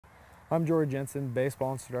I'm Jory Jensen,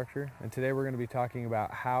 baseball instructor, and today we're going to be talking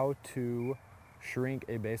about how to shrink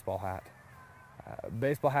a baseball hat.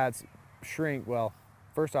 Baseball hats shrink, well,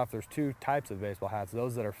 first off, there's two types of baseball hats,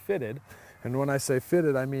 those that are fitted, and when I say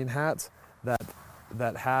fitted, I mean hats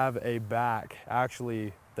that have a back.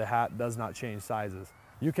 Actually, the hat does not change sizes.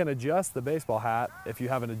 You can adjust the baseball hat if you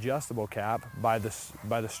have an adjustable cap by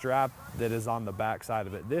the strap that is on the back side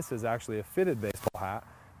of it. This is actually a fitted baseball hat,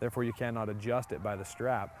 therefore you cannot adjust it by the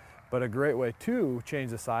strap. But a great way to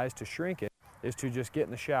change the size, to shrink it, is to just get in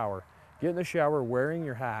the shower. Get in the shower wearing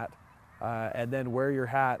your hat, and then wear your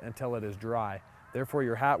hat until it is dry. Therefore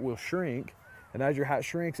your hat will shrink, and as your hat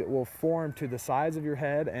shrinks, it will form to the size of your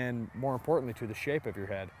head and, more importantly, to the shape of your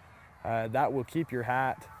head. That will keep your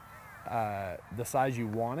hat the size you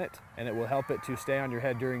want it, and it will help it to stay on your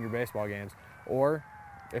head during your baseball games. Or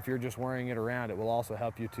if you're just wearing it around, it will also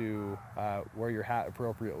help you to wear your hat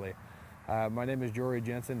appropriately. My name is Jory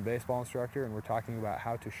Jensen, baseball instructor, and we're talking about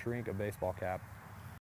how to shrink a baseball cap.